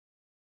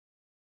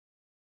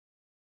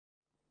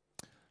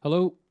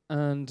Hello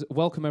and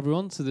welcome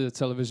everyone to the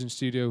television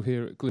studio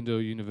here at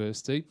Glyndwr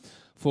University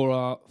for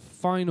our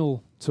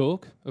final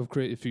talk of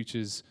Creative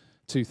Futures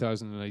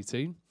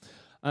 2018.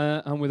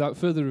 And without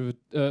further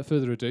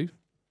ado,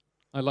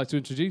 I'd like to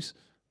introduce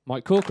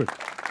Mike Corcoran.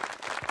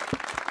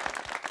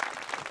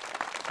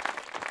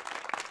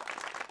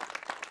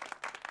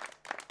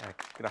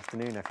 Good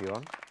afternoon,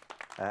 everyone.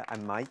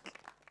 I'm Mike,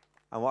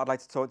 and what I'd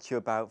like to talk to you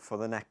about for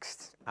the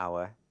next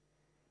hour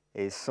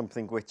is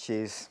something which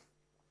is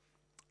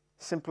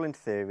simple in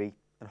theory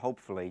and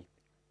hopefully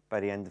by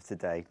the end of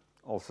today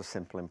also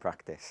simple in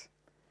practice.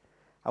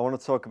 I want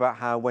to talk about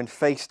how when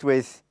faced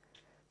with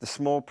the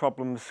small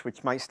problems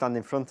which might stand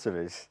in front of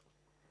us,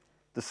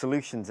 the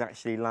solutions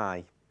actually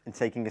lie in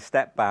taking a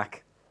step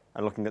back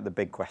and looking at the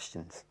big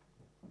questions.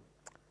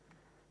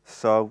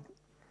 So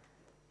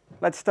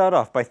let's start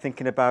off by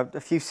thinking about a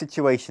few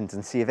situations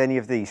and see if any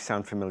of these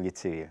sound familiar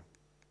to you.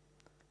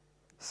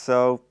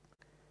 So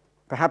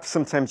perhaps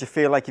sometimes you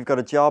feel like you've got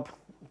a job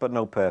but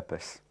no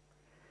purpose.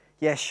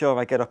 Yeah, sure,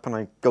 I get up and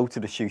I go to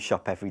the shoe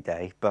shop every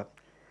day, but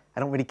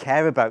I don't really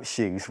care about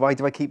shoes. Why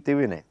do I keep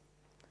doing it?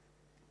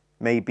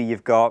 Maybe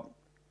you've got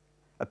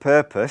a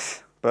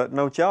purpose, but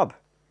no job.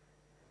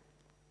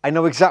 I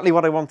know exactly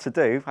what I want to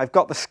do. I've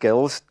got the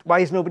skills. Why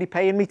is nobody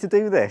paying me to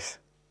do this?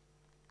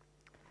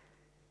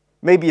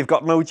 Maybe you've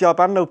got no job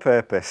and no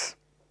purpose.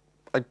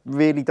 I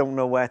really don't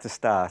know where to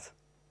start.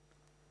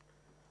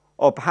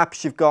 Or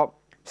perhaps you've got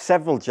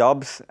several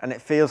jobs and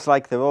it feels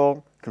like they're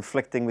all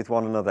conflicting with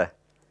one another.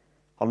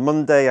 On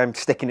Monday, I'm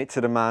sticking it to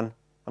the man,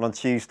 and on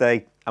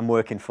Tuesday, I'm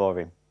working for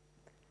him,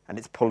 and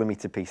it's pulling me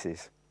to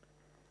pieces.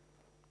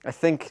 I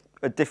think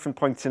at different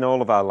points in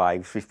all of our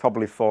lives, we've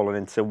probably fallen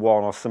into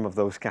one or some of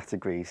those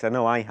categories. I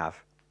know I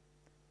have.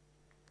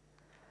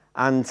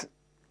 And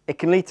it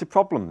can lead to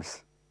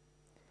problems.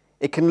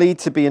 It can lead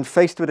to being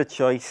faced with a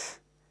choice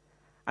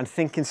and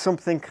thinking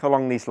something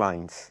along these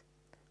lines.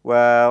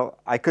 Well,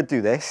 I could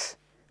do this,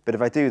 but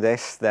if I do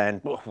this,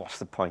 then what's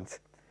the point?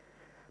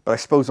 But I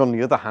suppose on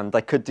the other hand,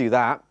 I could do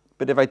that.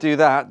 But if I do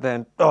that,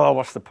 then,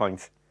 what's the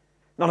point?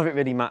 None of it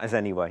really matters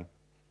anyway.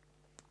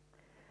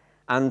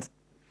 And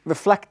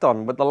reflect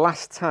on what the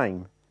last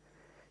time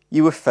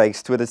you were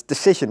faced with a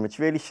decision which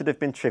really should have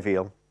been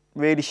trivial,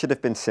 really should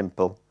have been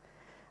simple,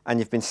 and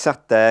you've been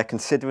sat there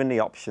considering the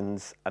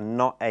options and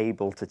not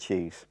able to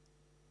choose.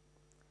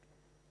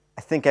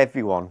 I think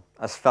everyone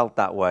has felt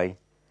that way,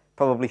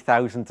 probably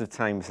thousands of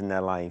times in their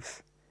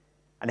lives.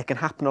 And it can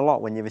happen a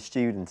lot when you're a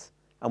student,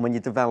 and when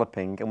you're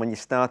developing, and when you're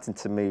starting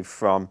to move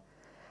from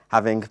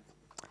having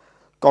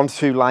gone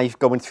through life,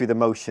 going through the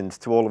motions,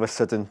 to all of a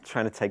sudden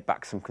trying to take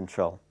back some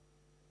control.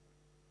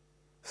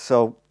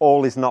 So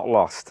all is not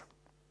lost.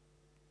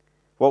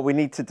 What we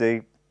need to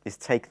do is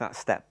take that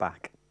step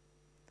back.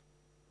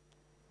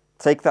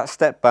 Take that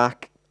step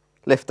back,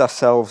 lift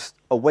ourselves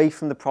away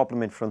from the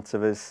problem in front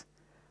of us,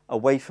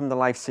 away from the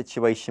life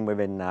situation we're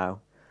in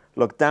now,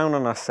 look down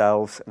on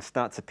ourselves and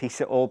start to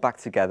piece it all back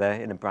together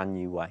in a brand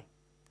new way.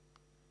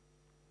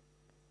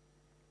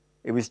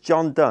 It was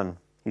John Donne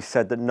who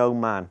said that no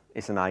man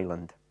is an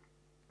island.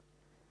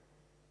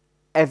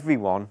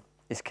 Everyone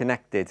is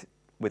connected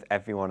with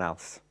everyone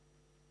else.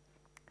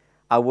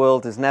 Our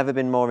world has never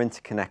been more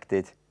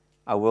interconnected.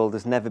 Our world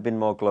has never been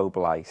more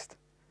globalized.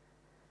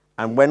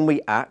 And when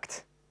we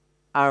act,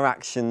 our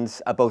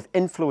actions are both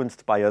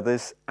influenced by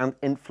others and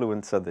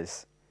influence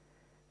others.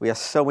 We are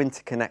so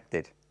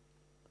interconnected.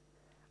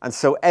 And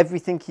so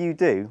everything you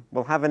do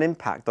will have an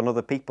impact on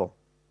other people.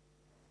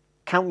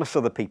 Countless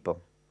other people.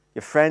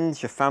 Your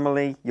friends, your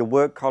family, your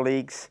work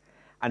colleagues,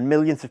 and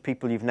millions of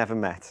people you've never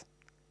met.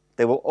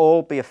 They will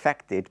all be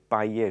affected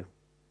by you,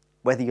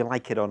 whether you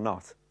like it or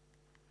not.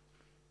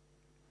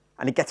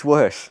 And it gets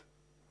worse,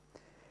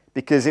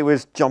 because it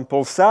was John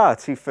Paul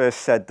Sartre who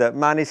first said that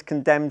man is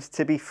condemned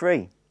to be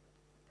free.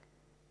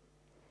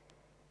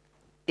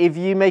 If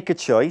you make a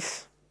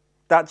choice,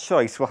 that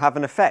choice will have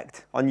an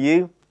effect on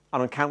you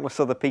and on countless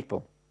other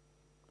people.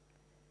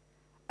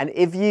 And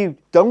if you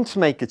don't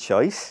make a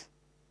choice,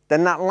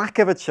 then that lack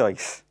of a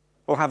choice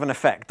will have an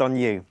effect on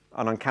you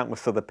and on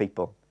countless other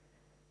people.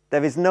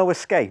 There is no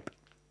escape.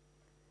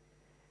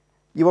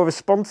 You are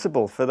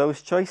responsible for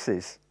those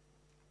choices.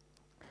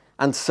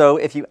 And so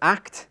if you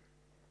act,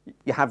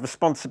 you have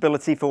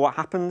responsibility for what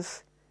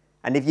happens.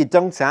 And if you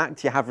don't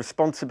act, you have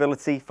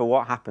responsibility for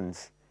what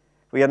happens.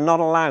 We are not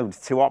allowed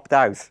to opt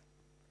out.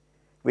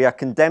 We are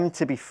condemned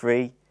to be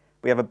free.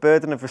 We have a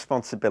burden of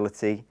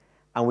responsibility,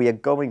 and we are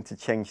going to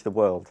change the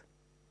world,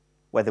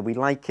 whether we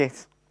like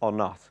it or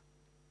not.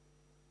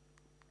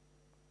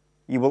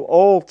 You will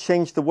all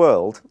change the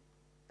world,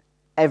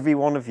 every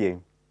one of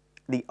you.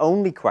 The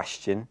only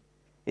question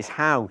is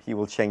how you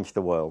will change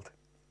the world.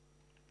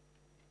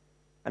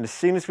 And as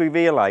soon as we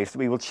realise that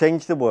we will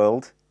change the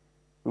world,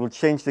 we will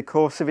change the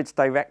course of its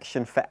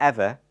direction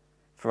forever,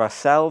 for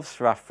ourselves,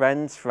 for our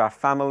friends, for our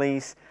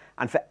families,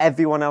 and for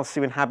everyone else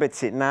who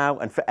inhabits it now,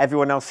 and for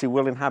everyone else who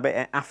will inhabit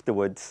it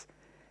afterwards,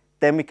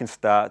 then we can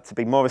start to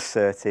be more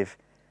assertive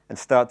and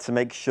start to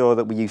make sure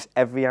that we use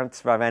every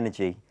ounce of our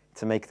energy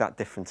to make that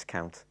difference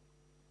count.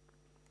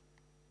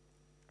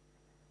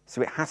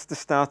 So it has to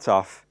start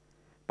off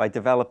by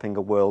developing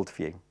a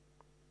worldview.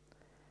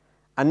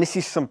 And this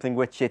is something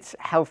which it's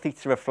healthy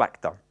to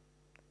reflect on.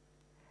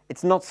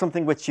 It's not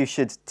something which you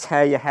should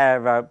tear your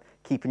hair out,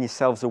 keeping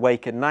yourselves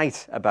awake at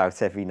night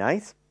about every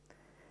night.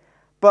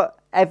 But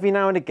every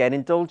now and again,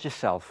 indulge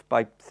yourself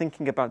by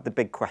thinking about the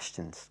big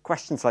questions.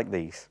 Questions like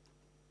these.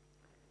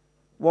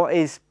 What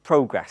is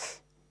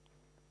progress?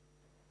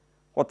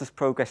 What does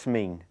progress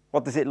mean?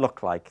 What does it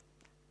look like?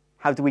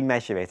 How do we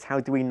measure it? How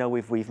do we know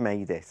if we've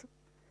made it?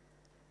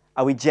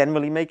 Are we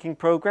generally making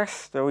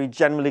progress, or are we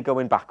generally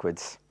going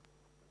backwards?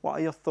 What are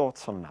your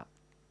thoughts on that?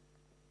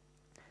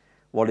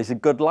 What is a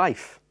good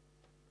life?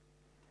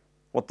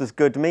 What does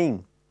good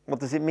mean? What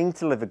does it mean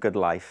to live a good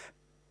life?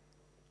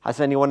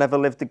 Has anyone ever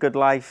lived a good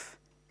life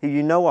who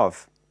you know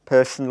of,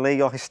 personally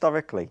or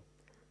historically?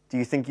 Do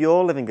you think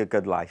you're living a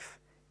good life?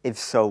 If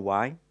so,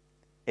 why?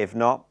 If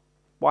not,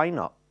 why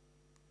not?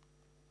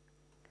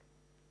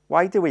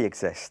 Why do we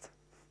exist?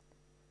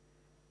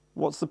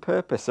 What's the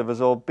purpose of us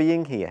all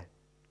being here?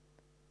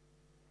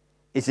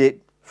 Is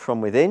it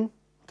from within?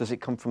 Does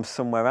it come from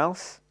somewhere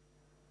else?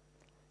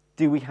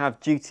 Do we have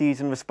duties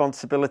and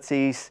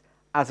responsibilities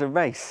as a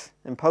race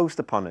imposed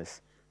upon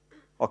us?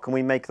 Or can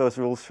we make those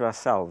rules for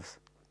ourselves?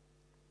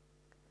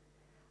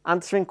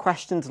 Answering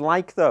questions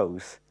like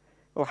those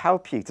will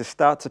help you to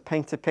start to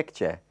paint a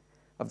picture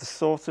of the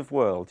sort of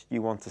world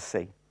you want to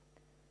see.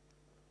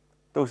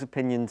 Those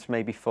opinions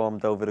may be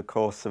formed over the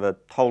course of a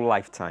whole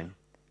lifetime.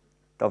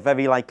 They'll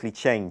very likely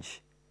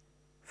change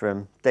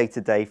from day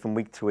to day, from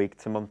week to week,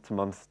 to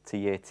month, to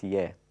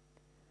year.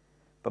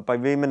 But by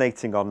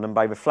ruminating on them,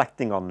 by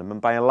reflecting on them,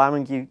 and by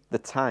allowing you the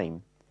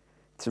time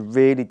to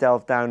really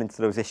delve down into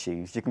those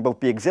issues, you can both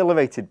be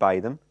exhilarated by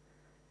them,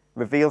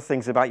 reveal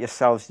things about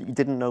yourselves that you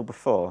didn't know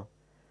before,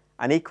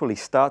 and equally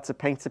start to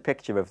paint a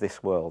picture of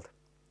this world.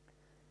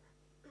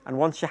 And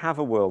once you have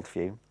a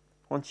worldview,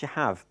 once you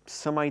have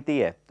some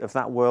idea of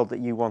that world that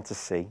you want to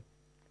see,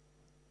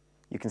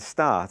 you can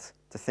start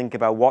to think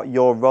about what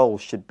your role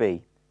should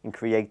be in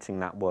creating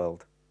that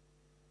world.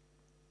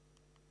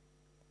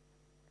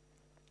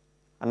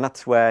 And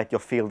that's where your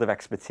field of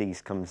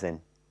expertise comes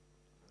in.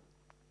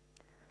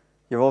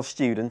 You're all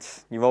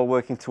students, you're all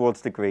working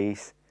towards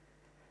degrees,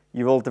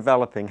 you're all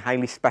developing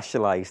highly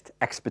specialised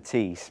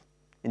expertise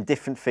in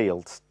different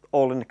fields,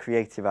 all in the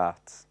creative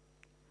arts.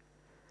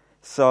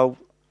 So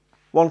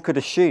one could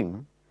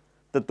assume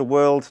that the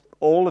world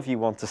all of you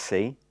want to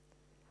see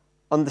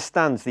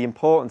understands the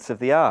importance of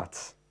the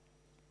arts.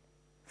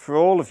 For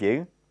all of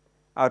you,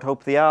 I would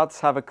hope the arts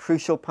have a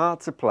crucial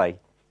part to play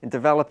in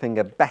developing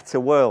a better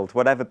world,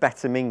 whatever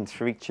better means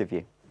for each of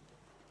you.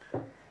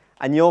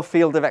 And your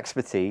field of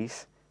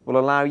expertise will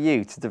allow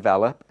you to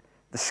develop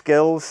the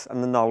skills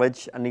and the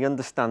knowledge and the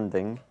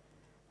understanding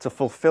to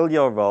fulfill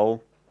your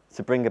role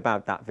to bring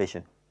about that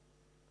vision.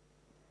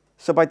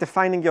 So by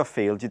defining your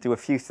field, you do a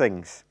few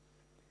things.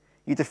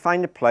 You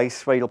define a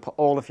place where you'll put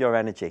all of your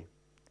energy.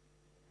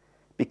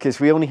 Because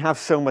we only have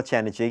so much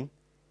energy,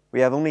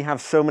 we only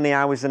have so many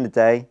hours in a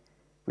day,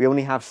 we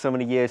only have so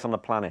many years on the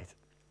planet.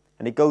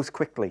 And it goes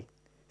quickly,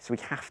 so we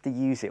have to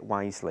use it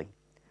wisely.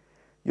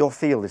 Your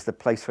field is the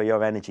place where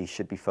your energy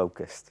should be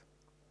focused.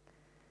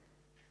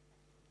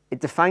 It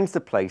defines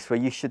the place where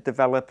you should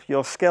develop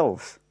your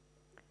skills.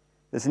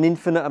 There's an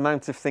infinite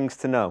amount of things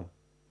to know,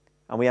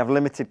 and we have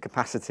limited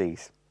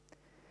capacities.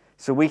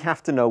 So we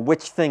have to know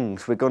which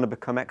things we're going to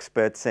become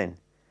experts in.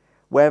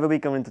 Where are we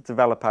going to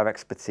develop our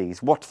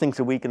expertise? What things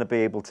are we going to be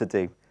able to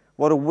do?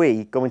 What are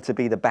we going to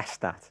be the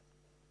best at?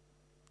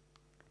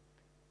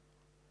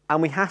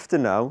 And we have to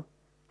know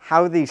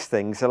how these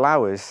things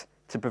allow us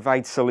to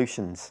provide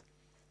solutions.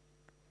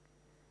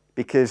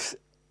 Because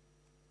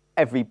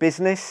every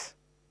business,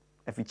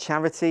 every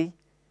charity,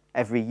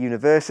 every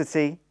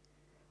university,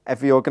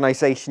 every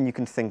organisation you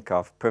can think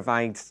of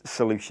provides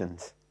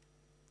solutions.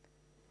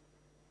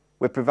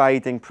 We're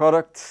providing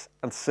products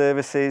and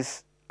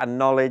services and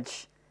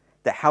knowledge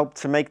that help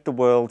to make the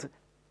world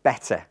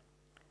better,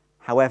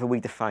 however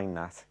we define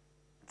that,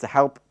 to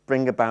help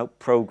bring about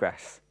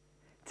progress,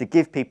 to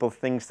give people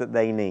things that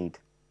they need.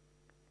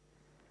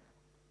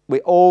 We're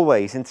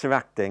always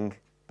interacting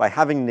by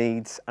having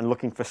needs and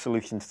looking for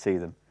solutions to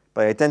them,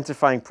 by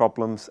identifying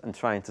problems and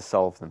trying to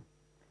solve them.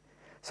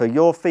 So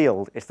your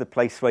field is the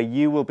place where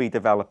you will be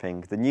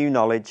developing the new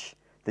knowledge,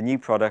 the new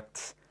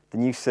products, the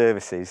new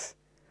services,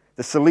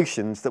 the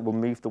solutions that will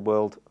move the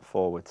world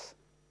forwards.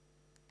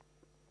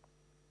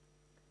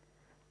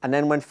 And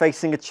then when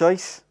facing a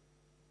choice,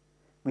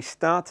 we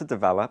start to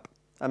develop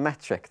a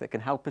metric that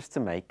can help us to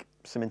make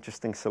some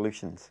interesting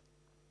solutions.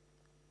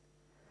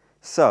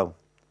 So,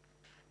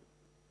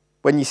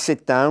 when you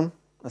sit down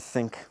and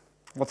think,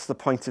 what's the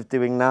point of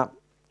doing that?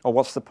 Or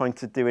what's the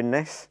point of doing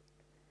this?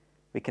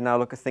 We can now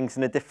look at things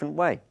in a different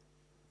way.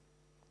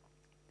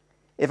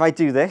 If I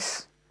do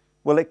this,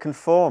 will it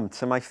conform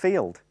to my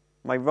field,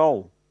 my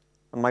role,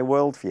 and my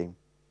worldview?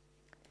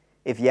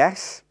 If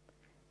yes,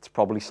 it's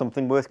probably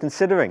something worth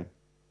considering.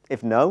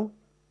 If no,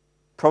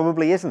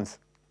 probably isn't.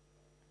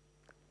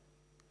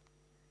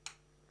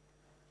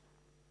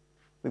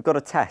 We've got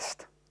a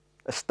test.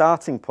 a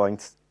starting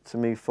point to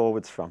move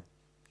forwards from.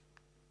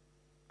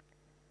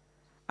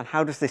 And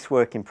how does this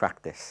work in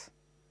practice?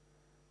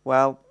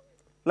 Well,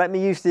 let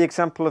me use the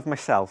example of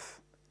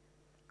myself,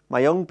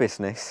 my own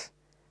business,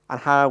 and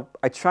how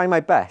I try my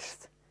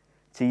best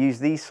to use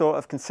these sort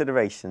of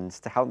considerations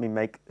to help me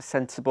make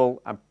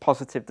sensible and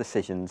positive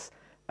decisions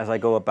as I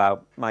go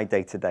about my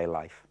day-to-day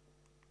life.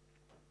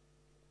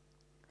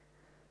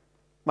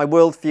 My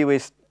worldview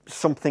is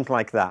something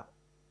like that.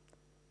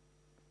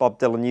 Bob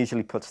Dylan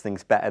usually puts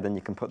things better than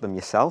you can put them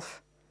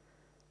yourself.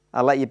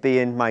 I'll let you be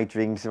in my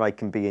dreams if I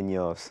can be in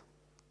yours.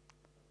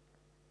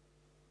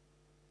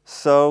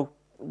 So,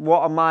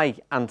 what are my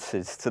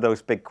answers to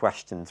those big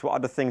questions? What are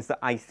the things that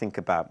I think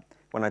about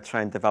when I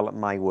try and develop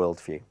my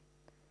worldview?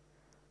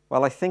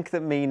 Well, I think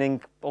that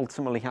meaning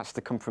ultimately has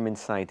to come from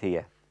inside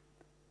here.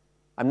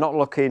 I'm not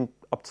looking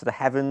up to the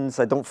heavens.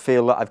 I don't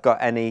feel that I've got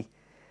any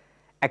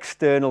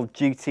external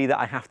duty that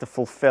I have to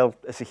fulfill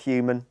as a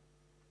human.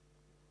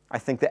 I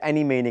think that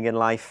any meaning in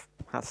life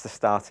has to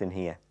start in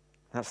here.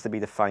 It has to be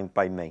defined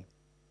by me.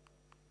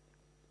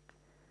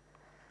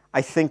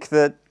 I think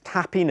that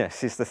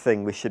happiness is the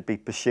thing we should be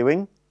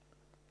pursuing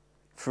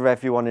for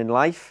everyone in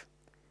life.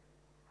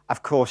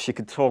 Of course, you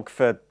could talk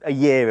for a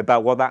year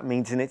about what that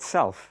means in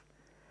itself.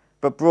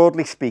 But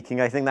broadly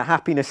speaking, I think that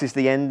happiness is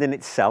the end in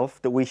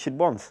itself that we should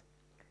want.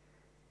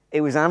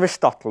 It was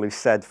Aristotle who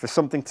said for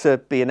something to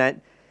be an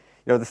end,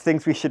 the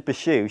things we should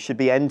pursue should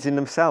be ends in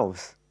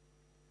themselves.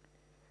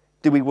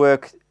 Do we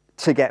work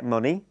to get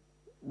money?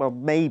 Well,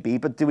 maybe,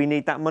 but do we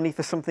need that money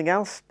for something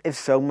else? If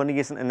so, money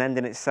isn't an end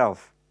in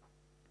itself.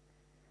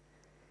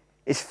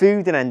 Is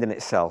food an end in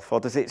itself, or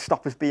does it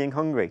stop us being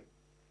hungry?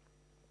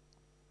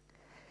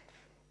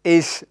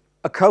 Is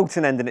a coat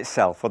an end in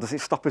itself, or does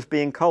it stop us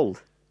being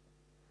cold?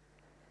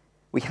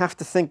 We have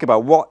to think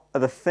about what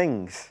are the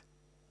things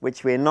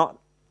which we're not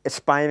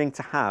aspiring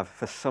to have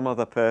for some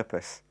other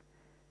purpose.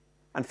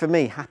 And for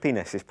me,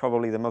 happiness is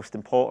probably the most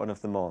important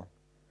of them all.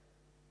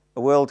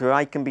 A world where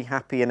I can be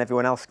happy and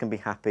everyone else can be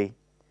happy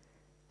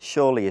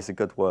surely is a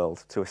good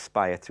world to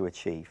aspire to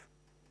achieve.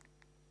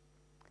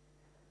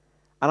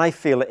 And I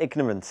feel that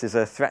ignorance is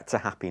a threat to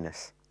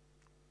happiness.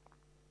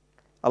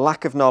 A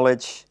lack of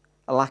knowledge,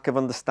 a lack of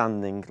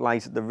understanding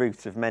lies at the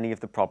root of many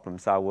of the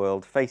problems our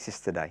world faces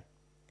today.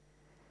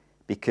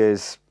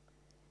 Because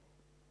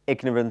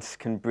ignorance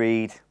can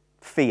breed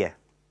fear,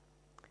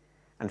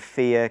 and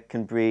fear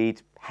can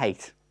breed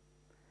hate,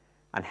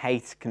 and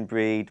hate can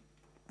breed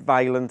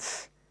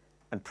violence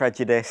and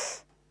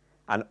prejudice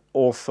and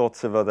all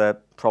sorts of other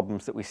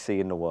problems that we see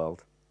in the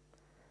world.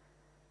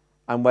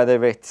 And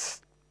whether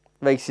it's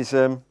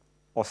racism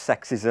or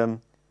sexism,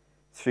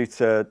 through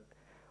to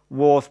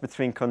wars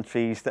between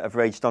countries that have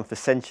raged on for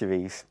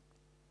centuries,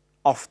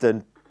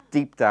 often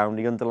deep down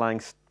the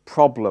underlying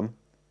problem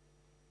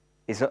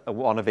is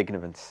one of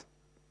ignorance.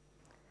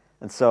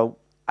 And so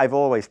I've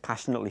always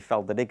passionately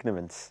felt that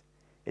ignorance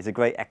is a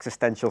great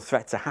existential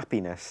threat to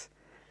happiness,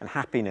 and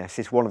happiness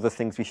is one of the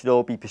things we should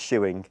all be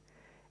pursuing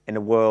in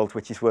a world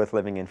which is worth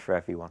living in for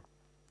everyone.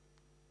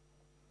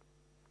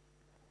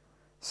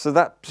 So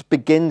that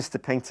begins to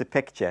paint a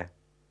picture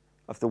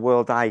of the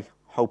world I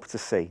hope to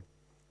see.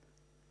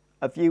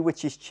 A view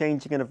which is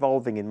changing and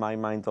evolving in my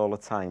mind all the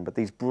time, but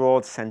these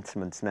broad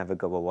sentiments never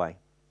go away.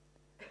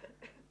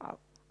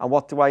 And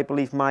what do I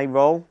believe my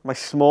role, my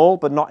small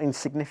but not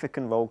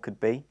insignificant role could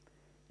be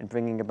in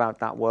bringing about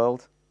that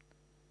world?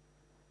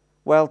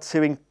 Well,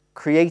 to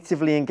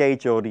creatively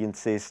engage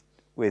audiences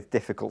with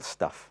difficult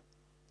stuff.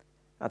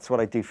 That's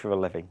what I do for a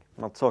living.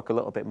 And I'll talk a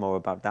little bit more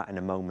about that in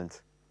a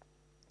moment.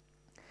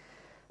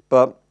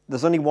 But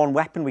there's only one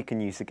weapon we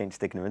can use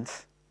against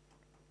ignorance.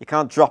 You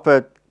can't drop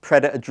a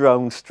predator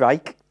drone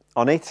strike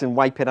on it and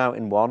wipe it out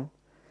in one.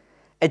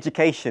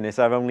 Education is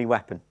our only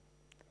weapon.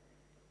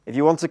 If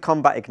you want to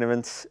combat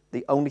ignorance,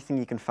 the only thing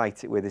you can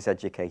fight it with is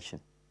education.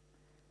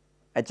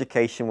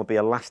 Education will be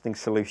a lasting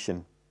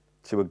solution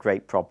to a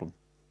great problem.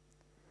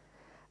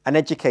 And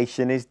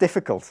education is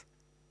difficult.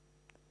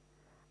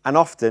 And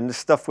often the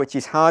stuff which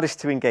is hardest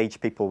to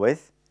engage people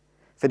with,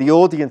 for the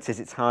audiences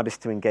it's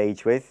hardest to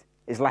engage with,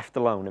 is left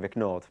alone or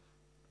ignored.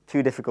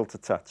 Too difficult to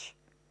touch.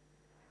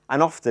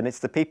 And often it's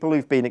the people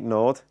who've been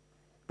ignored,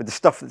 with the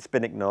stuff that's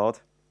been ignored,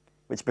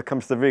 which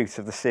becomes the root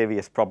of the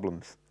serious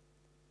problems.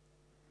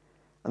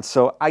 And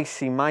so I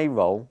see my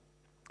role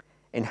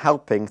in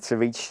helping to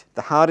reach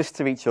the hardest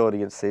to reach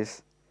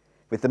audiences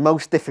with the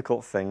most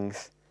difficult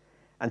things,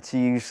 and to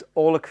use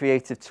all the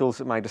creative tools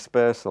at my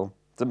disposal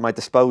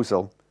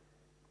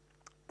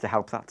to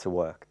help that to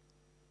work.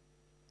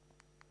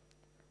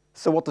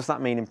 So what does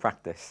that mean in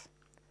practice?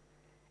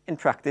 In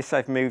practice,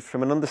 I've moved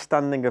from an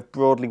understanding of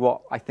broadly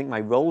what I think my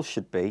role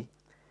should be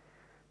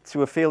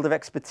to a field of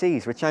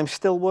expertise, which I'm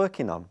still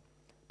working on,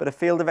 but a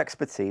field of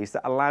expertise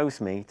that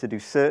allows me to do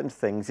certain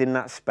things in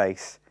that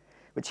space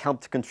which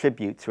help to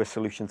contribute to a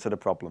solution to the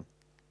problem.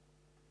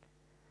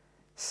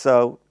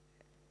 So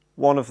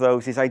one of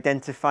those is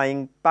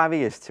identifying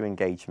barriers to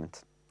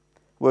engagement,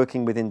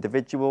 working with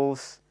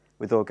individuals,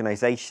 with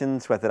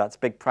organisations, whether that's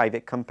big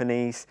private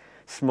companies,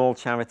 small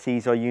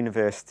charities or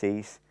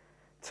universities,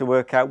 to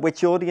work out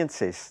which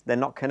audiences they're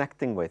not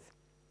connecting with,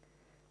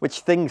 which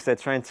things they're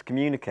trying to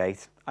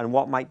communicate, and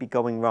what might be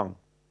going wrong.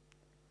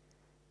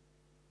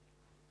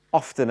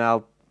 Often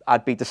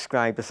I'd be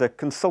described as a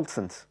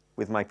consultant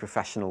with my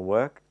professional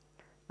work.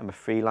 I'm a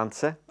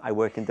freelancer, I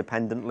work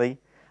independently,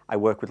 I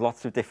work with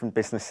lots of different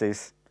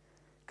businesses.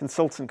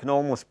 Consultant can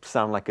almost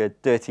sound like a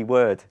dirty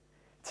word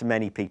to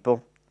many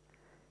people.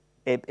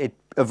 It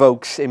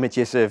evokes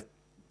images of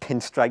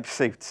pinstripe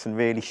suits and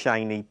really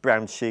shiny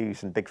brown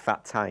shoes and big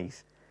fat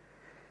ties.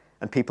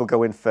 And people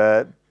go in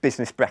for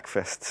business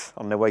breakfasts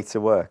on their way to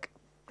work.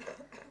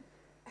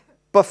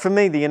 But for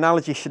me, the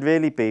analogy should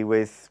really be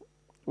with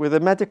a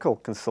medical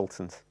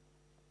consultant.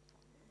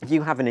 If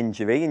you have an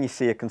injury and you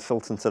see a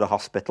consultant at a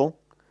hospital,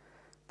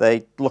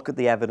 they look at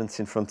the evidence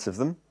in front of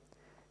them,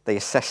 they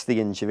assess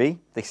the injury,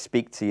 they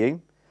speak to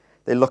you,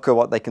 they look at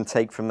what they can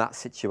take from that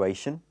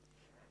situation,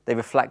 they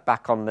reflect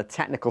back on the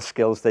technical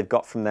skills they've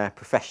got from their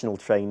professional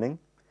training,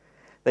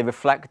 they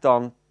reflect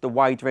on the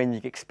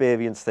wide-ranging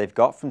experience they've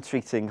got from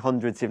treating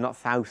hundreds, if not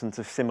thousands,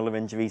 of similar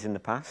injuries in the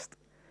past,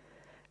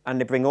 and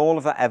they bring all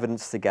of that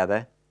evidence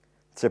together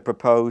to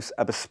propose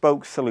a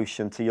bespoke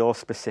solution to your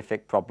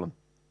specific problem.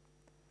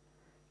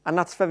 And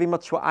that's very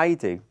much what I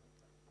do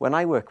when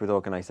I work with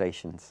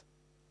organisations.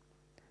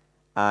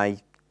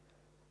 I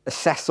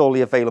assess all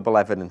the available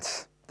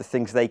evidence, the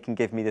things they can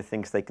give me, the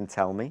things they can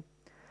tell me.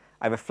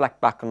 I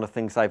reflect back on the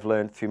things I've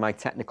learned through my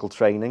technical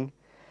training,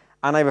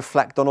 and I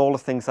reflect on all the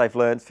things I've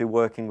learned through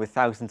working with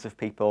thousands of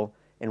people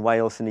in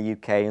Wales and the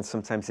UK and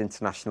sometimes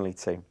internationally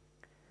too.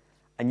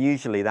 And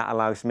usually that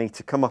allows me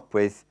to come up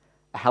with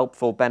a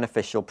helpful,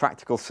 beneficial,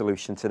 practical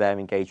solution to their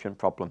engagement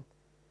problem,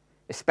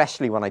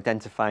 especially when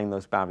identifying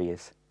those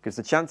barriers. Because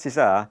the chances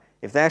are,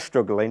 if they're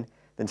struggling,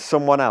 then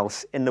someone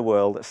else in the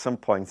world at some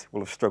point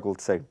will have struggled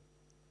too.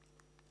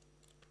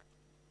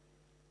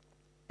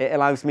 It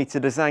allows me to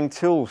design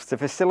tools to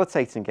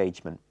facilitate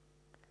engagement.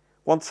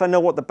 Once I know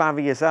what the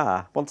barriers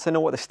are, once I know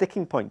what the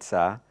sticking points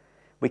are,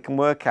 we can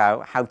work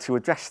out how to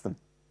address them.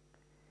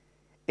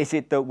 Is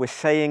it that we're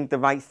saying the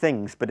right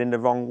things but in the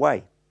wrong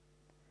way?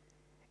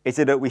 Is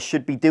it that we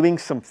should be doing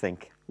something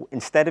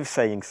instead of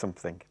saying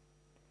something?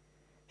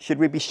 Should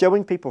we be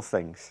showing people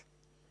things?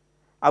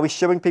 Are we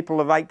showing people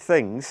the right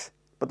things,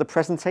 but the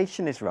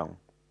presentation is wrong?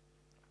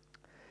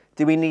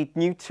 Do we need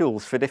new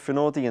tools for different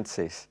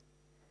audiences?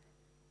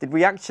 Did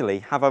we actually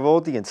have our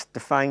audience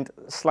defined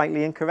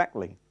slightly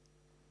incorrectly?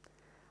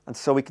 And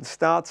so we can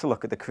start to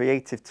look at the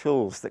creative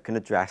tools that can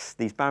address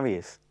these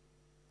barriers.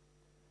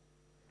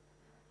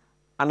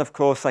 And of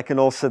course, I can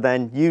also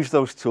then use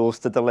those tools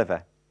to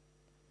deliver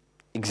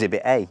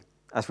Exhibit A,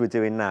 as we're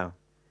doing now,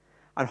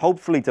 and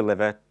hopefully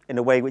deliver in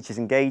a way which is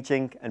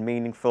engaging and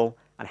meaningful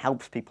and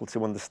helps people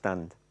to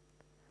understand.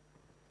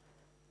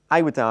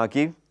 I would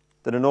argue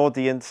that an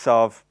audience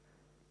of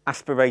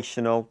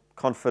aspirational,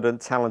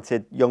 confident,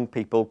 talented young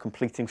people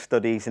completing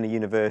studies in a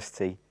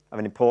university are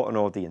an important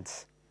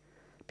audience.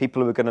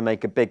 People who are going to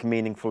make a big,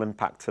 meaningful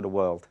impact to the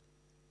world.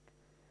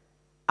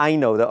 I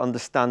know that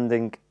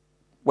understanding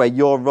where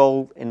your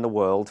role in the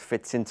world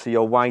fits into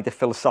your wider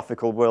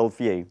philosophical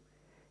worldview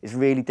is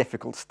really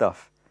difficult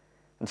stuff,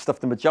 and stuff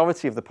the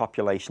majority of the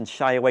population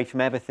shy away from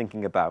ever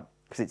thinking about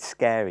because it's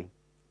scary.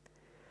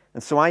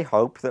 And so I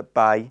hope that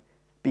by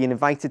being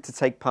invited to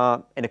take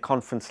part in a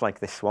conference like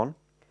this one,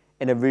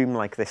 in a room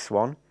like this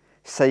one,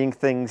 saying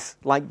things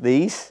like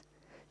these,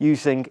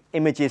 using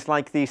images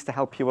like these to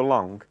help you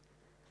along,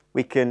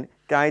 we can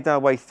guide our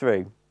way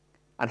through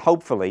and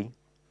hopefully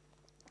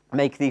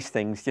make these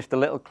things just a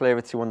little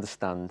clearer to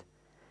understand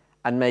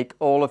and make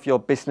all of your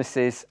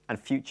businesses and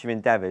future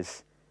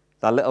endeavours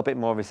a little bit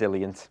more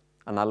resilient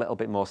and a little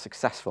bit more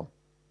successful.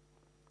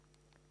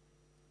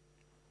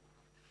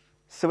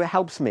 So it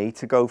helps me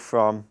to go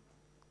from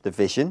the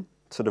vision,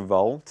 to the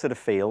role, to the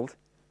field,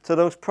 to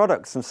those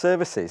products and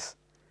services,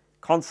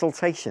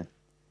 consultation,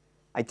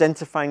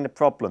 identifying the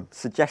problem,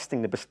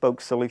 suggesting the bespoke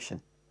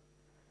solution,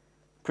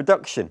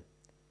 production,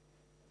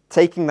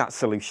 taking that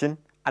solution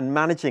and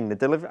managing the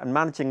delivery and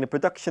managing the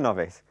production of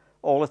it,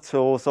 all the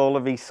tools, all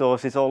the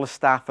resources, all the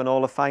staff and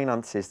all the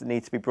finances that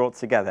need to be brought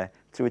together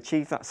to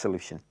achieve that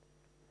solution,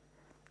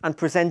 and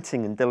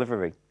presenting and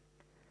delivery,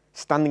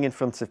 standing in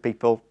front of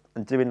people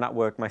and doing that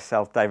work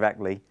myself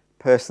directly,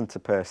 person to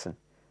person,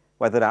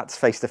 whether that's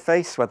face to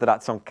face, whether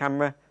that's on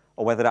camera,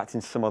 or whether that's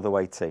in some other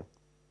way too.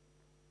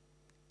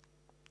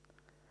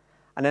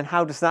 And then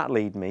how does that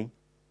lead me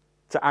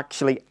to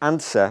actually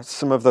answer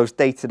some of those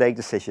day-to-day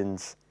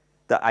decisions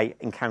that I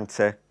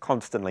encounter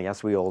constantly,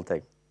 as we all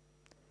do?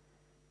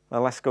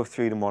 Well, let's go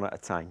through them one at a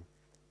time.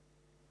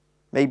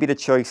 Maybe the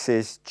choice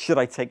is, should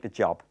I take the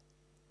job?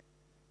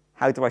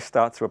 How do I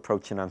start to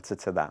approach an answer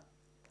to that?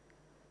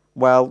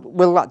 Well,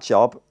 will that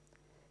job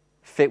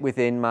fit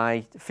within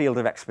my field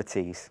of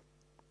expertise?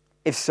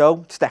 If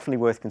so, it's definitely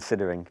worth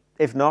considering.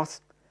 If not,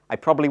 I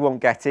probably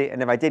won't get it,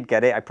 and if I did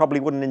get it, I probably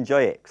wouldn't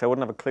enjoy it because I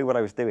wouldn't have a clue what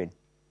I was doing.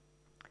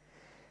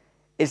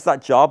 Is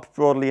that job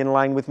broadly in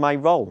line with my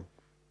role?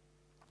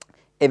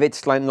 If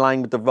it's in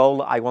line with the role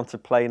that I want to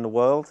play in the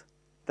world,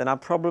 then I'll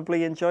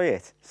probably enjoy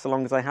it, so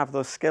long as I have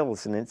those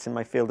skills and it's in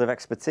my field of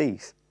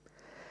expertise.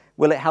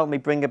 Will it help me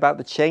bring about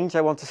the change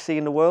I want to see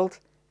in the world?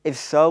 If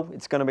so,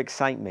 it's going to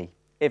excite me.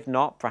 If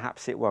not,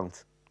 perhaps it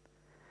won't.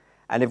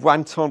 And if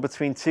I'm torn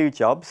between two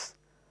jobs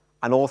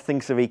and all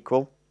things are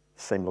equal,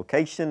 the same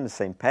location, the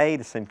same pay,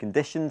 the same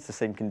conditions, the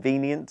same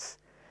convenience,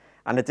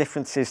 and the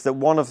difference is that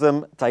one of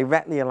them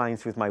directly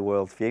aligns with my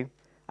worldview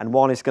and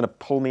one is going to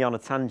pull me on a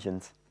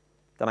tangent,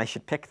 then I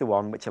should pick the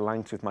one which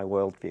aligns with my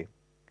worldview.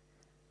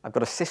 I've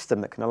got a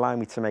system that can allow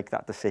me to make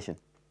that decision.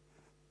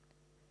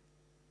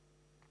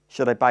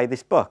 Should I buy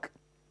this book?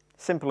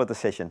 Simpler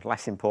decision,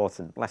 less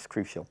important, less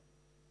crucial,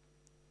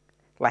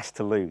 less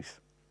to lose.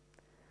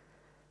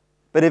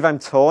 But if I'm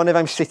torn, if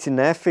I'm sitting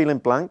there feeling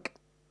blank,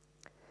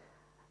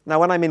 now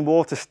when I'm in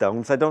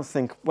Waterstones, I don't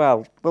think,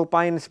 well, will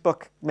buying this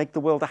book make the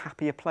world a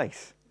happier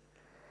place?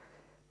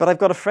 But I've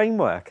got a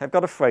framework. I've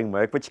got a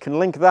framework which can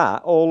link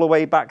that all the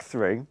way back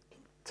through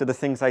to the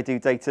things I do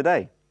day to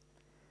day.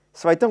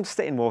 So I don't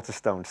sit in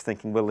Waterstones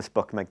thinking, will this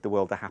book make the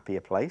world a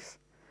happier place?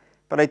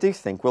 But I do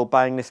think, will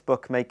buying this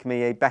book make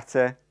me a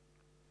better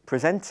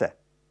presenter?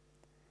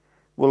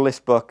 Will this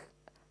book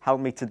help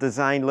me to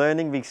design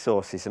learning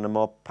resources in a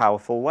more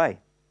powerful way?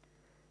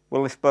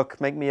 Will this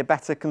book make me a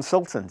better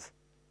consultant?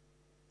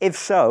 If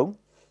so,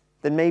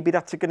 then maybe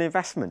that's a good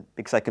investment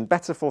because I can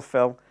better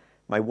fulfill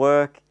my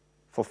work,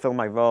 fulfill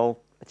my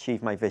role,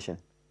 achieve my vision.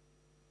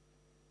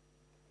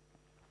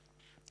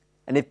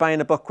 And if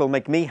buying a book will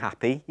make me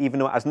happy, even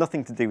though it has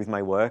nothing to do with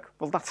my work,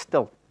 well, that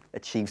still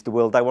achieves the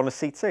world I want to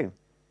see too.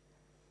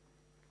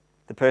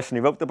 The person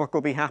who wrote the book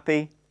will be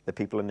happy, the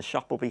people in the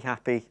shop will be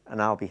happy,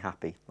 and I'll be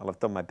happy. Well, I've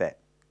done my bit.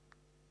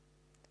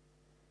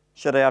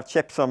 Should I have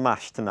chips or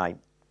mash tonight?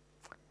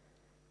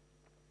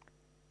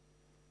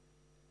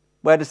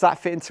 Where does that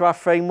fit into our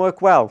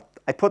framework? Well,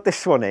 I put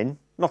this one in,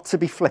 not to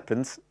be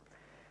flippant,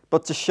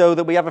 but to show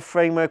that we have a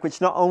framework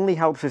which not only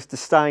helps us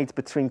decide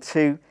between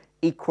two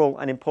equal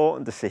and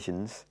important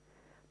decisions,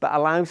 but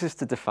allows us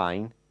to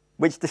define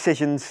which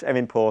decisions are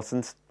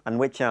important and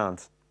which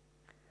aren't.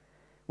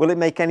 Will it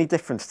make any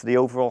difference to the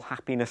overall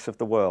happiness of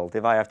the world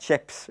if I have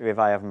chips or if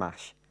I have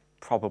mash?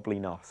 Probably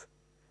not.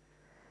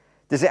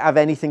 Does it have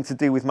anything to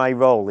do with my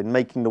role in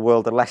making the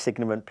world a less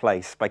ignorant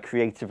place by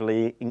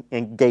creatively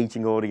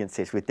engaging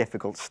audiences with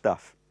difficult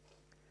stuff?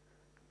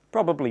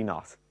 Probably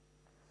not.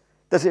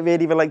 Does it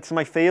really relate to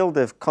my field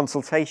of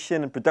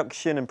consultation and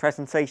production and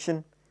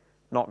presentation?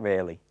 Not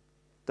really.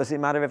 Does it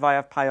matter if I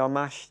have pie or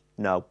mash?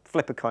 No.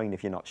 Flip a coin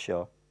if you're not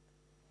sure.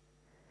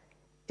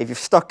 If you're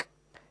stuck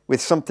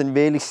with something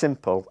really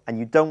simple and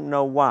you don't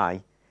know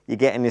why, you're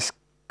getting this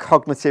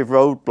cognitive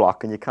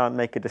roadblock and you can't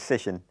make a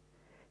decision,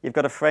 you've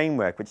got a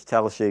framework which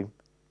tells you,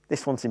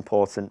 this one's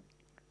important.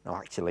 No,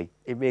 actually,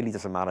 it really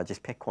doesn't matter.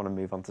 Just pick one and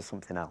move on to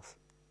something else.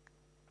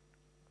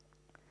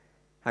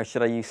 How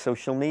should I use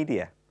social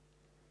media?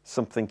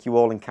 Something you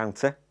all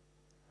encounter.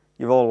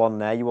 You're all on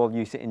there. You all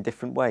use it in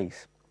different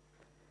ways.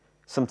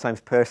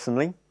 Sometimes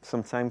personally,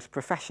 sometimes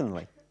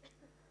professionally.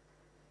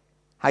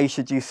 How you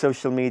should use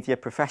social media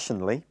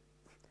professionally?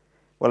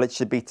 Well, it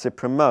should be to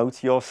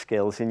promote your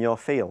skills in your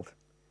field.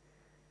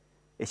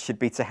 It should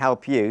be to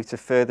help you to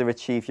further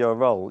achieve your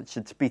role. It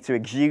should be to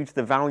exude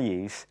the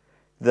values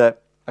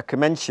that are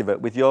commensurate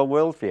with your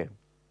worldview.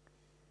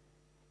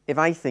 If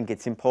I think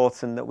it's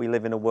important that we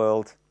live in a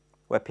world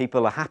where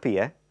people are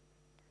happier,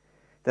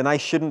 then I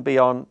shouldn't be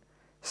on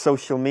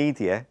social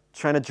media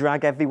trying to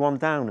drag everyone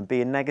down and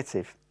being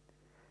negative.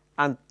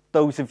 And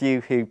those of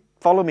you who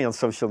follow me on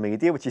social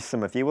media, which is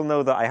some of you, will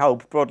know that I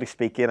hope, broadly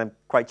speaking, I'm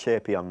quite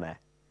chirpy on there.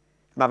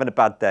 If I'm having a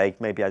bad day,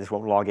 maybe I just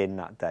won't log in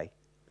that day.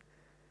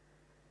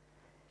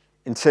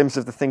 In terms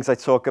of the things I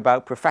talk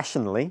about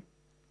professionally,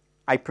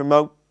 I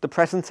promote the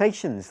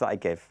presentations that I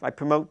give. I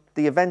promote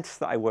the events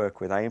that I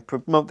work with. I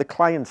promote the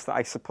clients that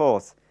I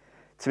support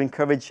to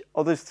encourage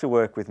others to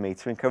work with me,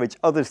 to encourage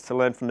others to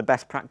learn from the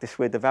best practice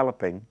we're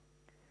developing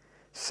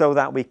so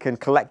that we can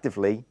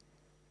collectively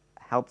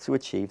help to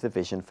achieve the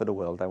vision for the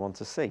world I want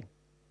to see.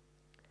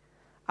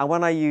 And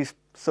when I use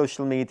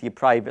social media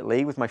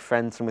privately with my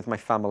friends and with my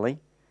family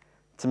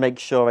to make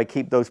sure I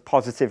keep those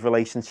positive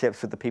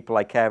relationships with the people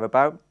I care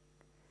about,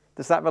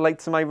 does that relate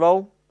to my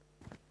role?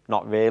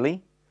 Not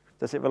really.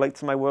 Does it relate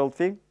to my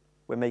worldview?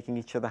 We're making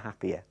each other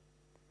happier.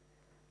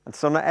 And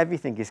so not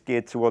everything is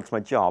geared towards my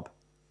job,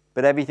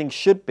 but everything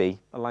should be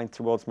aligned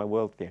towards my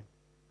worldview.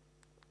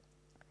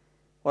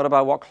 What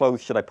about what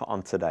clothes should I put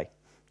on today?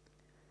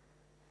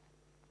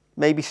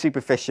 Maybe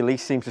superficially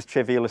seems as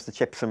trivial as the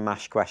chips and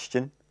mash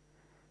question,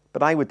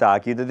 but I would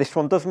argue that this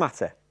one does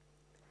matter.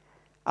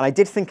 And I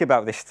did think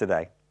about this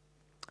today.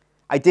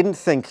 I didn't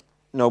think,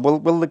 no,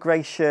 will the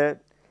grey shirt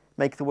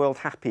make the world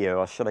happier,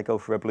 or should I go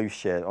for a blue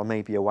shirt or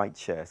maybe a white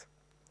shirt?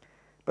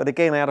 But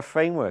again, I had a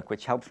framework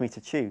which helps me to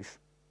choose.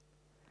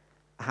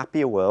 A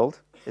happier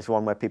world is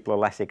one where people are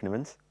less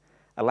ignorant.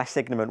 A less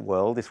ignorant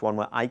world is one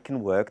where I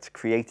can work to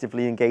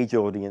creatively engage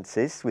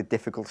audiences with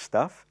difficult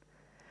stuff.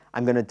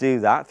 I'm going to do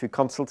that through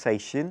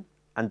consultation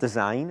and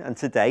design, and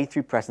today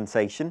through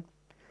presentation.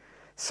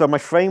 So my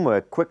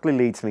framework quickly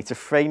leads me to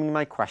framing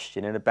my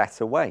question in a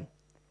better way.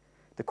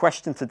 The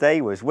question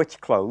today was, which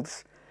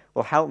clothes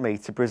will help me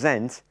to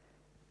present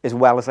as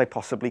well as I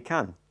possibly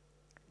can?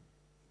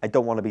 I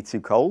don't want to be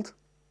too cold.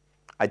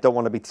 I don't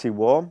want to be too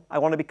warm. I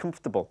want to be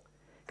comfortable,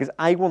 because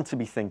I want to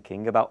be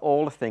thinking about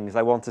all the things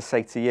I want to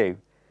say to you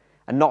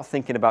and not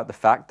thinking about the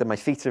fact that my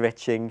feet are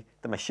itching,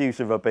 that my shoes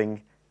are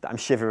rubbing, that I'm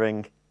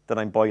shivering, that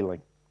I'm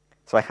boiling.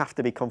 So I have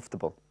to be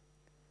comfortable.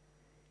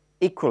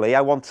 Equally,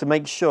 I want to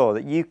make sure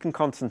that you can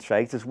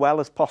concentrate as well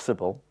as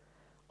possible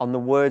on the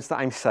words that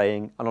I'm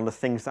saying and on the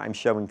things that I'm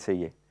showing to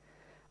you,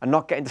 and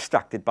not getting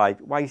distracted by,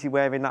 why is he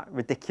wearing that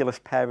ridiculous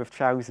pair of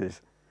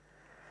trousers?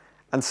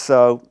 And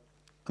so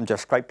I'm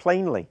dressed quite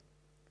plainly,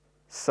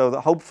 so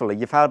that hopefully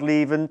you've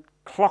hardly even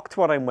clocked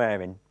what I'm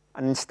wearing,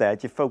 and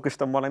instead you've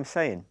focused on what I'm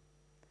saying.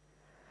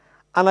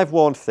 And I've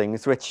worn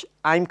things which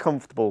I'm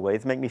comfortable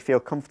with, make me feel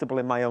comfortable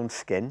in my own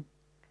skin,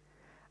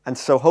 and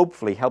so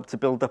hopefully help to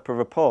build up a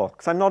rapport,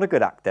 because I'm not a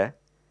good actor,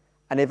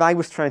 and if I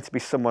was trying to be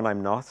someone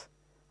I'm not,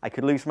 I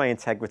could lose my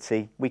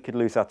integrity, we could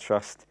lose our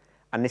trust,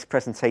 and this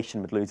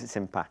presentation would lose its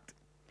impact.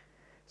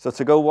 So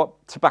to go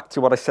back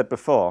to what I said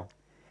before,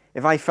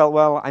 if I felt,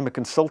 well, I'm a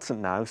consultant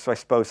now, so I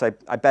suppose I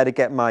better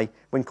get my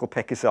winkle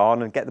pickers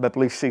on and get my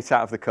blue suit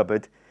out of the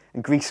cupboard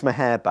and grease my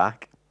hair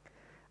back,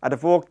 I'd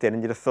have walked in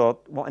and you'd have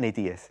thought, what an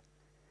idiot.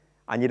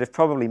 And you'd have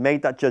probably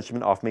made that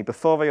judgment of me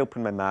before I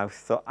opened my mouth,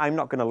 thought, I'm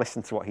not going to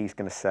listen to what he's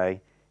going to say.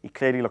 He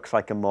clearly looks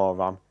like a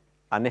moron,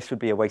 and this would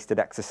be a wasted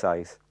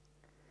exercise.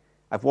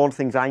 I've worn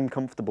things I'm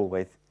comfortable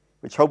with,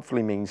 which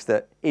hopefully means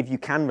that if you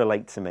can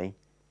relate to me,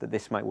 that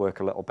this might work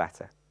a little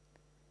better.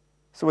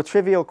 So a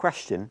trivial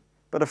question,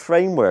 but a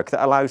framework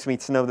that allows me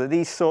to know that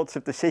these sorts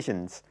of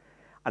decisions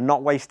are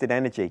not wasted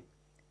energy.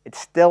 It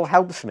still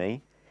helps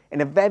me, in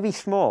a very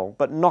small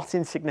but not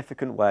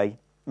insignificant way,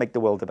 make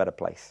the world a better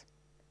place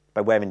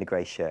by wearing the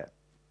grey shirt.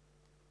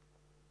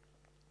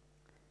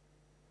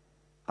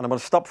 And I'm going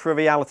to stop for a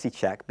reality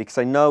check, because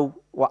I know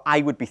what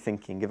I would be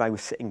thinking if I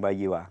was sitting where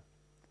you are.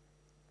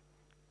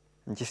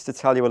 And just to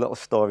tell you a little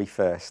story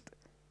first.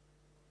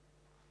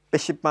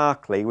 Bishop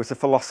Berkeley was a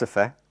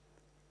philosopher,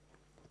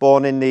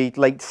 born in the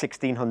late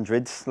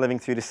 1600s, living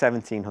through the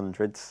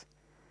 1700s,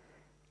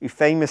 who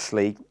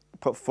famously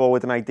put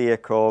forward an idea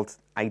called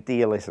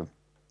idealism.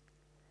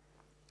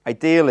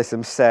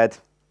 Idealism said,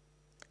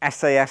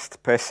 esse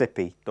est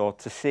percipi, or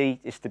to see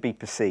is to be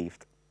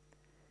perceived.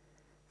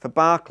 For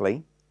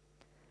Berkeley,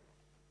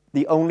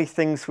 the only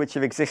things which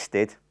have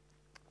existed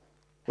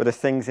were the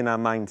things in our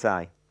mind's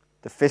eye.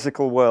 The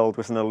physical world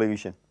was an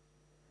illusion.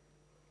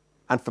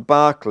 And for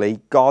Berkeley,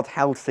 God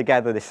held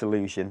together this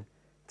illusion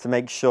to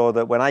make sure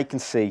that when I can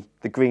see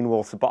the green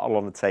water bottle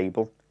on the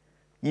table,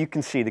 you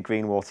can see the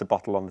green water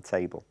bottle on the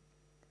table.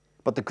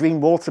 But the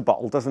green water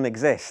bottle doesn't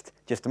exist,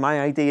 just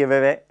my idea of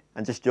it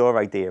and just your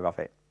idea of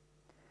it.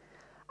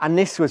 And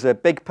this was a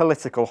big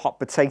political hot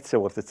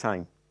potato of the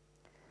time.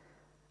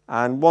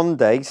 And one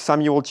day,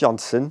 Samuel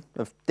Johnson,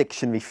 of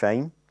dictionary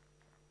fame,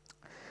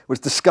 was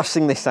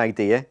discussing this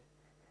idea,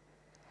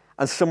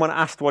 and someone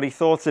asked what he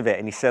thought of it,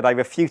 and he said, I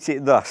refute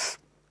it thus,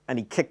 and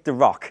he kicked the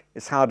rock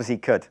as hard as he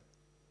could.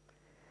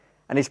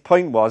 And his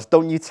point was,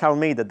 don't you tell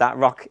me that that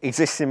rock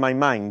exists in my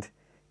mind,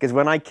 because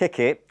when I kick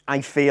it,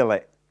 I feel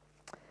it.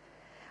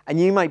 And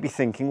you might be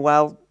thinking,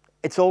 well,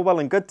 it's all well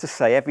and good to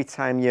say every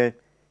time you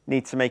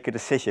need to make a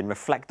decision,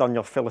 reflect on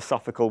your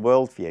philosophical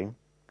worldview,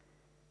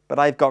 but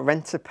I've got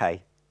rent to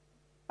pay,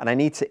 and I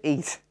need to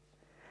eat.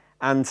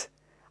 And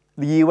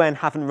the UN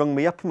haven't rung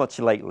me up much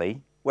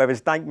lately,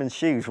 whereas Dykeman's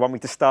Shoes want me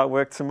to start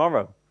work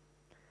tomorrow.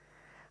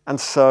 And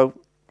so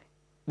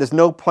there's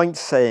no point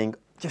saying,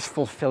 just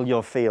fulfill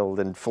your field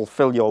and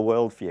fulfill your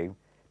worldview,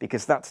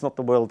 because that's not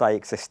the world I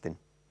exist in.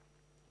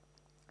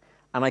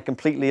 And I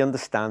completely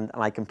understand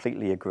and I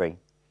completely agree.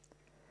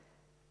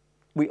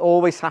 We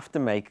always have to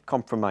make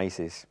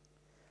compromises.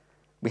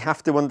 We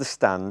have to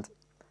understand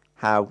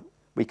how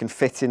we can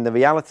fit in the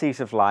realities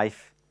of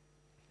life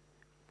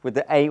with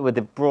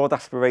the broad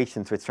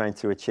aspirations we're trying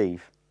to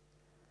achieve.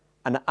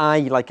 And I,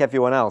 like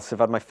everyone else, have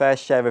had my fair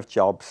share of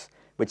jobs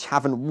which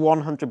haven't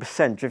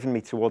 100% driven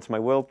me towards my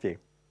worldview.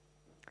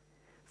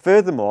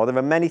 Furthermore, there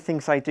are many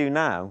things I do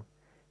now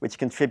which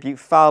contribute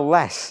far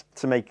less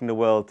to making the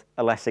world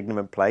a less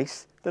ignorant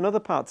place than other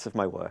parts of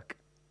my work.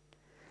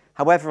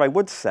 However, I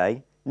would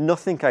say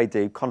nothing I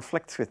do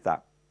conflicts with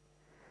that.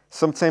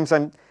 Sometimes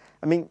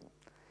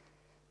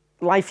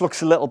life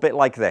looks a little bit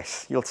like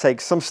this. You'll take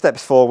some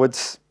steps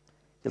forwards,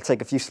 you'll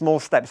take a few small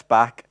steps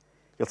back,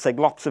 you'll take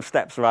lots of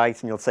steps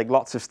right, and you'll take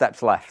lots of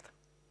steps left.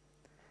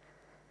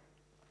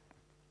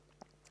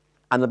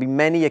 And there'll be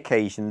many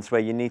occasions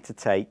where you need to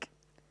take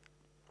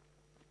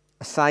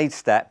a side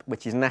step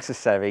which is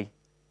necessary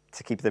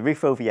to keep the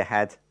roof over your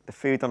head, the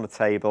food on the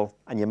table,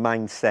 and your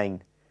mind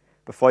sane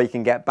before you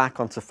can get back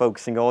onto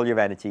focusing all your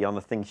energy on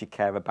the things you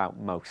care about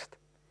most.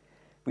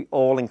 We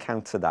all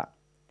encounter that.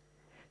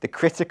 The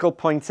critical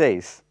point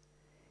is,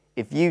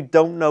 if you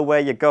don't know where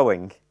you're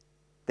going,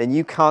 then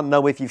you can't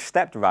know if you've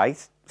stepped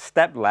right,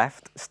 stepped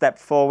left, stepped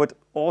forward,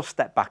 or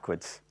stepped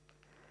backwards.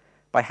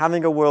 By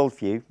having a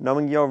worldview,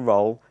 knowing your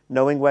role,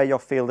 knowing where your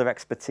field of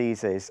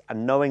expertise is,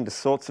 and knowing the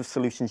sorts of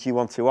solutions you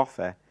want to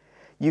offer,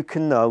 you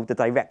can know the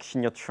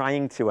direction you're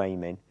trying to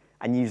aim in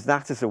and use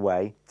that as a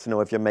way to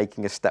know if you're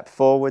making a step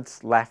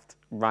forwards, left,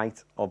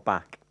 right, or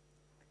back.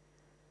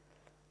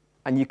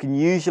 And you can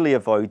usually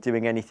avoid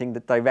doing anything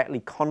that directly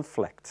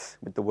conflicts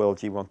with the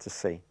world you want to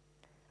see.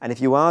 And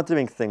if you are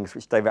doing things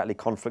which directly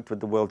conflict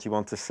with the world you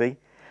want to see,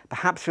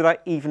 perhaps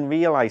without even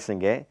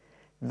realizing it,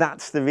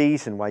 that's the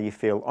reason why you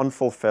feel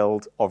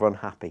unfulfilled or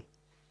unhappy.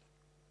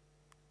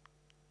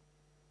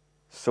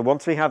 So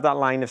once we have that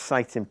line of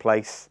sight in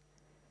place,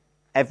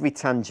 every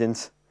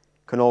tangent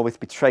can always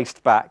be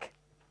traced back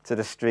to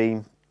the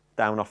stream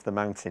down off the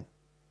mountain.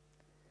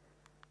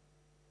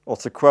 Or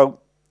to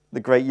quote the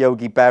great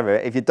Yogi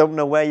Berra, if you don't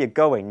know where you're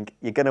going,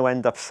 you're going to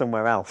end up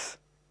somewhere else.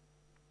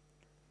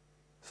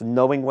 So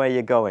knowing where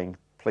you're going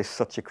plays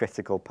such a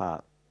critical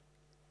part.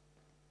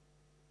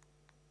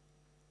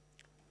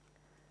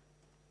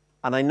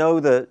 And I know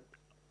that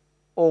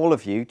all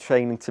of you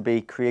training to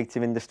be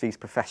creative industries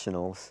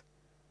professionals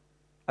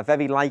are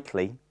very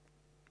likely,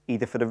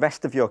 either for the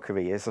rest of your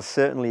careers or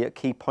certainly at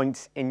key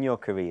points in your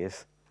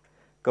careers,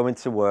 going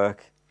to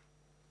work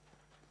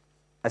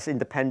as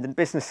independent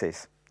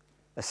businesses,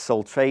 as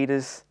sole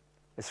traders,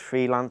 as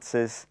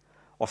freelancers,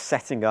 or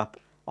setting up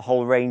a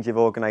whole range of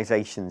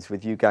organisations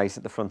with you guys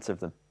at the front of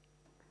them.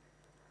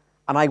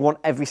 And I want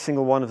every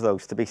single one of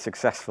those to be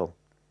successful.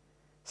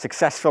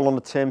 Successful on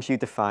the terms you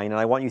define, and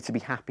I want you to be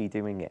happy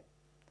doing it.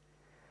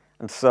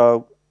 And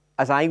so,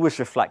 as I was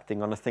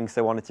reflecting on the things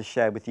I wanted to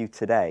share with you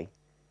today,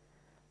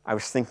 I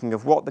was thinking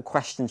of what the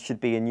questions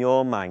should be in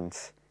your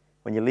minds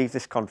when you leave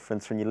this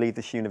conference, when you leave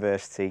this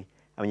university,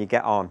 and when you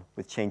get on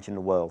with changing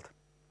the world.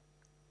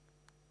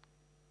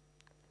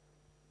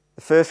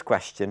 The first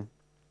question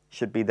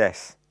should be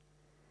this: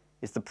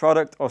 is the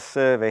product or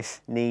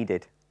service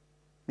needed?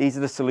 These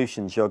are the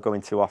solutions you're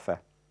going to offer.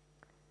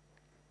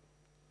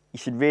 You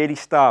should really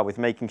start with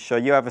making sure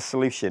you have a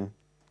solution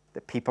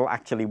that people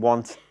actually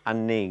want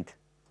and need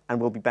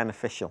and will be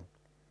beneficial.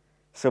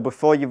 So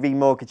before you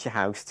remortgage your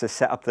house to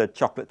set up the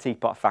chocolate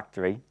teapot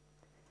factory,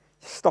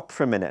 stop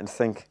for a minute and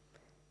think,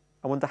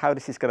 I wonder how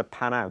this is going to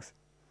pan out.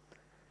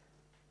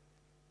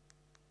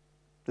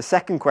 The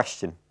second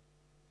question: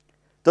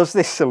 does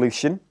this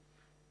solution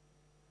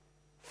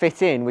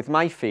fit in with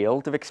my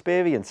field of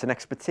experience and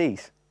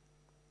expertise?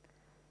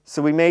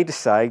 So we may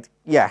decide,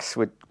 yes,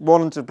 we're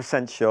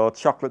 100% sure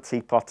chocolate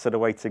teapots are the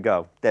way to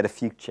go. They're the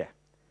future.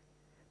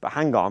 But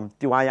hang on,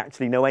 do I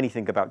actually know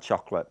anything about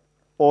chocolate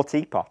or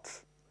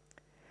teapots?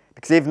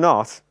 Because if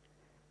not,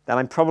 then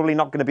I'm probably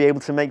not going to be able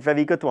to make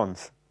very good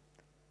ones.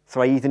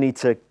 So I either need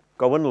to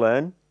go and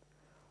learn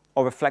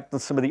or reflect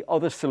on some of the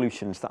other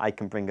solutions that I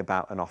can bring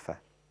about and offer.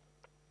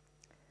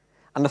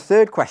 And the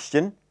third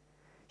question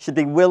should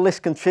be, will this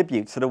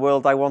contribute to the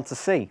world I want to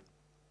see?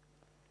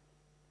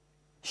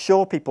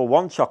 Sure, people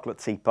want chocolate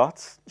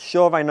teapots.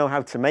 Sure, I know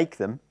how to make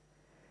them.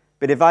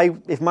 But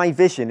if my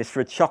vision is for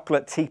a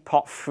chocolate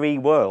teapot-free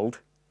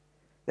world,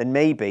 then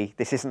maybe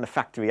this isn't the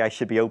factory I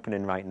should be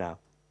opening right now.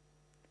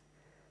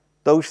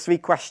 Those three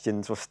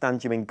questions will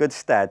stand you in good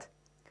stead,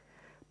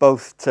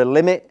 both to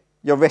limit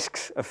your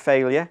risks of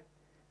failure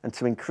and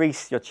to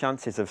increase your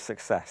chances of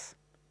success.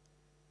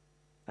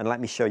 And let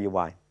me show you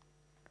why.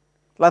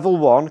 Level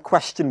 1,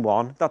 question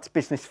 1, that's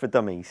business for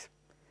dummies.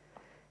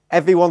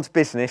 Everyone's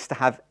business, to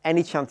have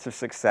any chance of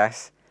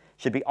success,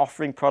 should be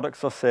offering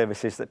products or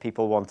services that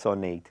people want or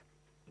need.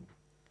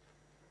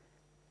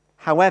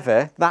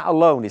 However, that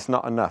alone is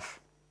not enough.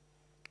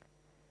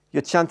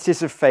 Your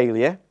chances of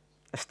failure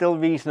are still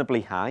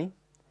reasonably high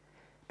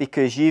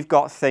because you've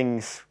got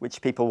things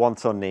which people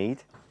want or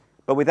need,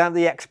 but without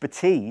the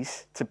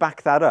expertise to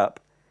back that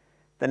up,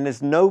 then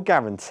there's no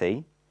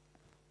guarantee.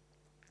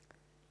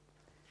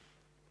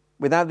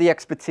 Without the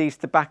expertise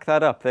to back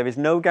that up, there is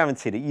no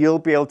guarantee that you'll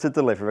be able to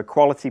deliver a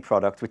quality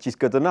product which is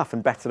good enough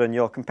and better than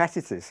your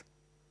competitors.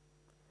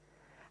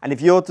 And if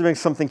you're doing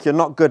something you're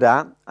not good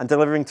at and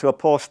delivering to a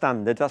poor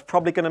standard, that's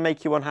probably going to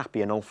make you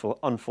unhappy and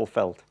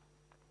unfulfilled.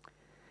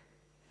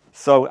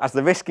 So as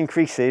the risk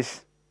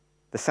increases,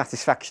 the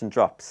satisfaction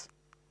drops.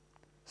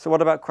 So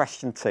what about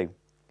question 2?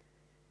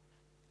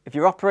 If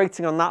you're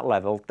operating on that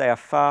level, they are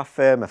far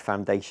firmer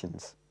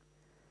foundations.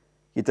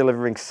 You're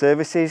delivering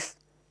services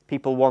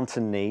people want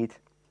and need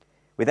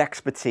with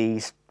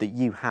expertise that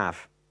you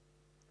have.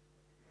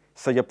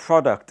 So your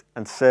product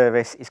and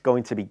service is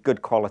going to be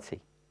good quality.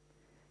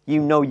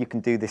 You know you can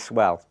do this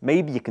well.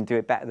 Maybe you can do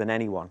it better than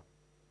anyone.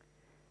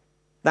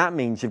 That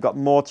means you've got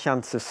more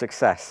chance of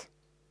success.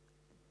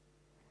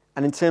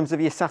 And in terms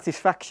of your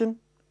satisfaction,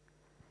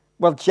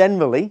 well,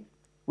 generally,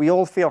 we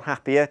all feel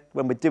happier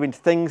when we're doing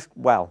things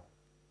well.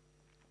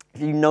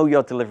 If you know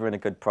you're delivering a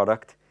good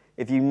product,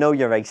 if you know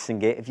you're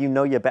acing it, if you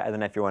know you're better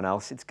than everyone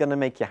else, it's going to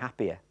make you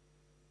happier.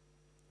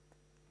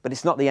 But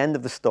it's not the end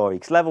of the story,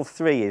 because level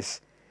 3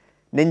 is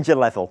ninja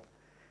level.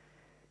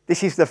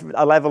 This is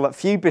a level that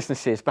few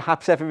businesses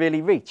perhaps ever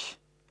really reach,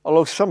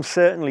 although some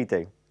certainly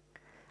do.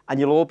 And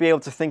you'll all be able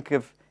to think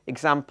of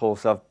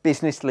examples of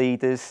business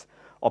leaders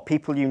or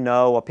people you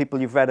know, or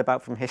people you've read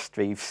about from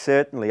history, you've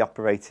certainly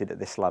operated at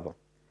this level.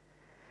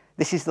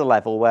 This is the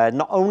level where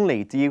not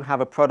only do you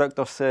have a product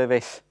or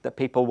service that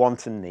people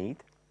want and need,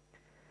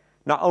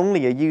 not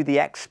only are you the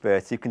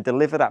expert who can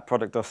deliver that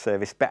product or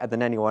service better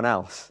than anyone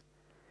else,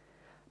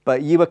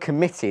 but you are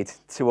committed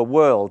to a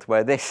world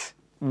where this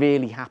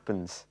really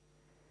happens.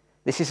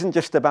 This isn't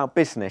just about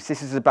business,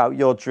 this is about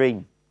your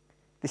dream.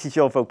 This is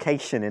your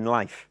vocation in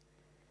life.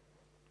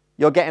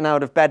 You're getting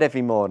out of bed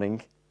every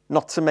morning,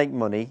 not to make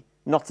money,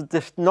 not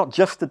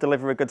just to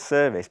deliver a good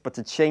service, but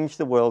to change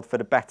the world for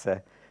the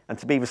better and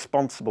to be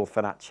responsible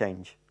for that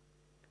change.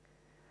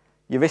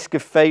 Your risk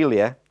of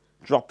failure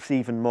drops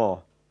even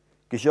more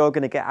because you're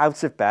going to get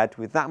out of bed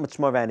with that much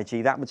more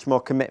energy, that much more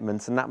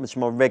commitment, and that much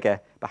more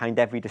rigour behind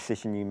every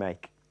decision you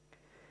make.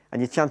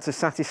 And your chance of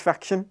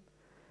satisfaction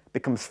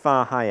becomes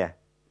far higher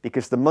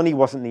because the money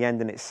wasn't the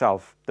end in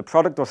itself, the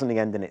product wasn't the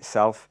end in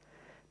itself,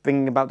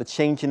 bringing about the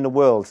change in the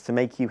world to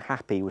make you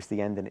happy was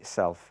the end in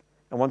itself.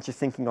 And once you're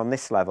thinking on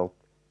this level,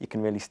 you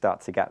can really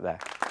start to get there.